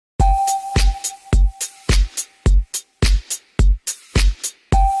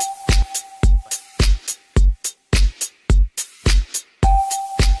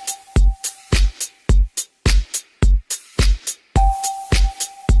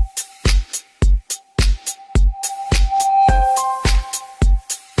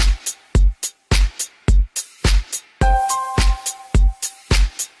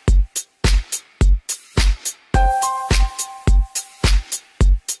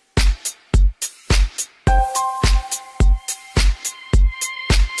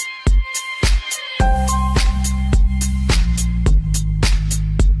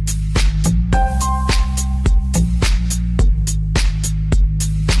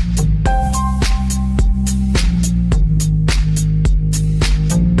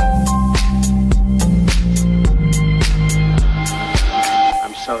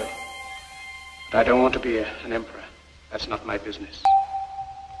don't want to be an emperor. That's not my business.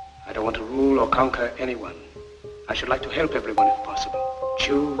 I don't want to rule or conquer anyone. I should like to help everyone if possible.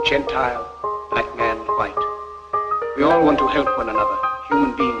 Jew, Gentile, black man, white. We all want to help one another.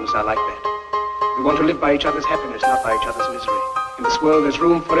 Human beings are like that. We want to live by each other's happiness, not by each other's misery. In this world there's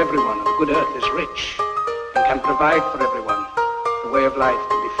room for everyone, and the good earth is rich and can provide for everyone. The way of life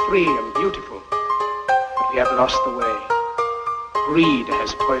can be free and beautiful, but we have lost the way. Greed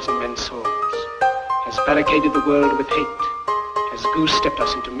has poisoned men's souls, has barricaded the world with hate, has goose-stepped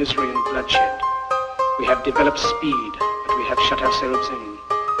us into misery and bloodshed. We have developed speed, but we have shut ourselves in.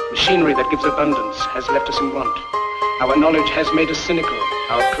 Machinery that gives abundance has left us in want. Our knowledge has made us cynical,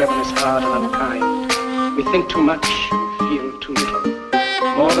 our cleverness hard and unkind. We think too much and feel too little.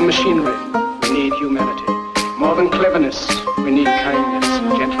 More than machinery, we need humanity. More than cleverness, we need kindness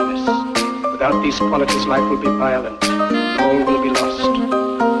and gentleness. Without these qualities, life will be violent, and all will be lost.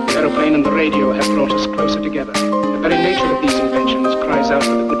 The aeroplane and the radio have brought us closer together. The very nature of these inventions cries out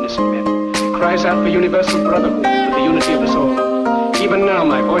for the goodness in men, cries out for universal brotherhood, for the unity of us all. Even now,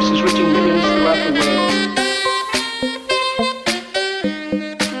 my voice is reaching millions throughout the world.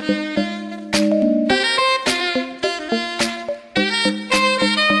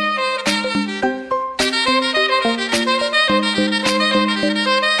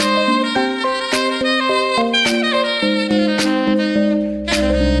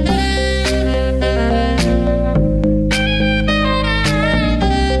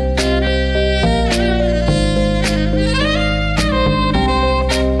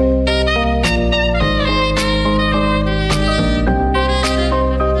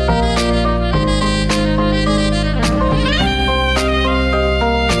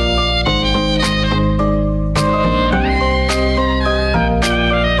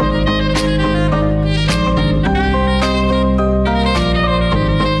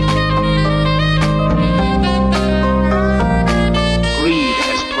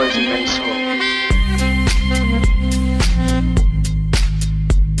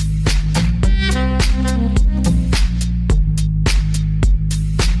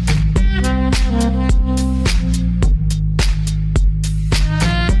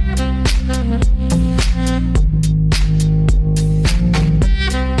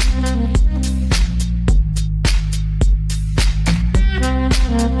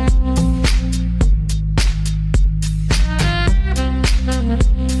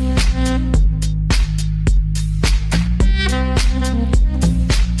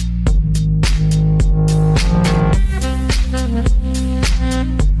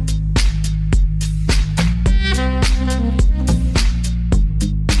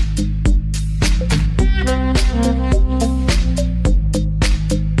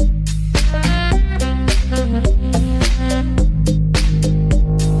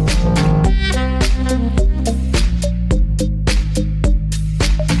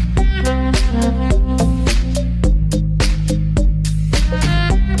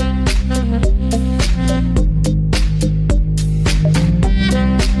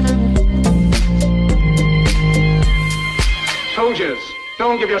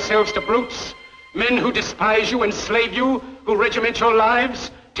 Don't give yourselves to brutes, men who despise you, enslave you, who regiment your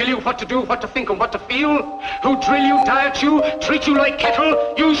lives, tell you what to do, what to think, and what to feel, who drill you, diet you, treat you like cattle,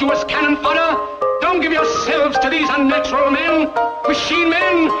 use you as cannon fodder. Don't give yourselves to these unnatural men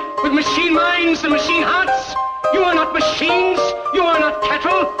with machine minds and machine hearts. You are not machines, you are not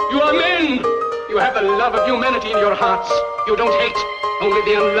cattle, you are men. You have the love of humanity in your hearts. You don't hate, only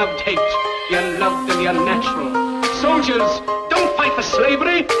the unloved hate, the unloved and the unnatural. Soldiers, don't fight for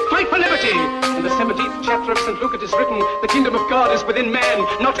slavery, fight for liberty. In the 17th chapter of St. Luke it is written, the kingdom of God is within man,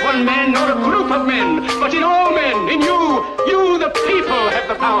 not one man, nor a group of men, but in all men, in you. You, the people, have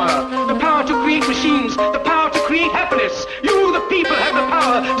the power to create machines, the power to create happiness. You, the people, have the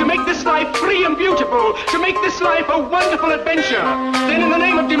power to make this life free and beautiful, to make this life a wonderful adventure. Then in the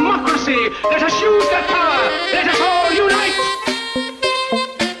name of democracy, let us use that power, let us all unite.